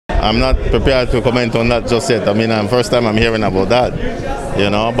I'm not prepared to comment on that just yet. I mean, first time I'm hearing about that, you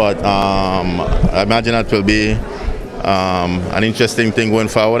know, but I imagine that will be an interesting thing going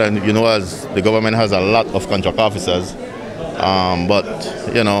forward. And, you know, as the government has a lot of contract officers,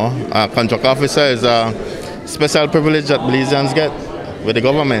 but, you know, a contract officer is a special privilege that Belizeans get with the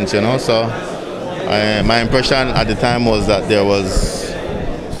government, you know. So my impression at the time was that there was,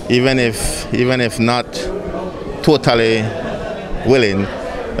 even if not totally willing,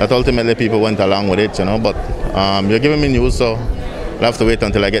 that ultimately people went along with it, you know. But you're giving me news, so I'll have to wait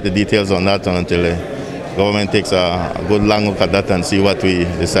until I get the details on that and until the government takes a good long look at that and see what we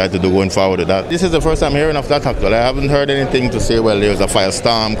decide to do going forward with that. This is the first time hearing of that actually. I haven't heard anything to say, well, there's a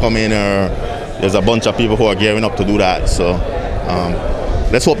firestorm coming or there's a bunch of people who are gearing up to do that. So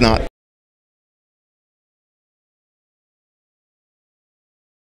let's hope not.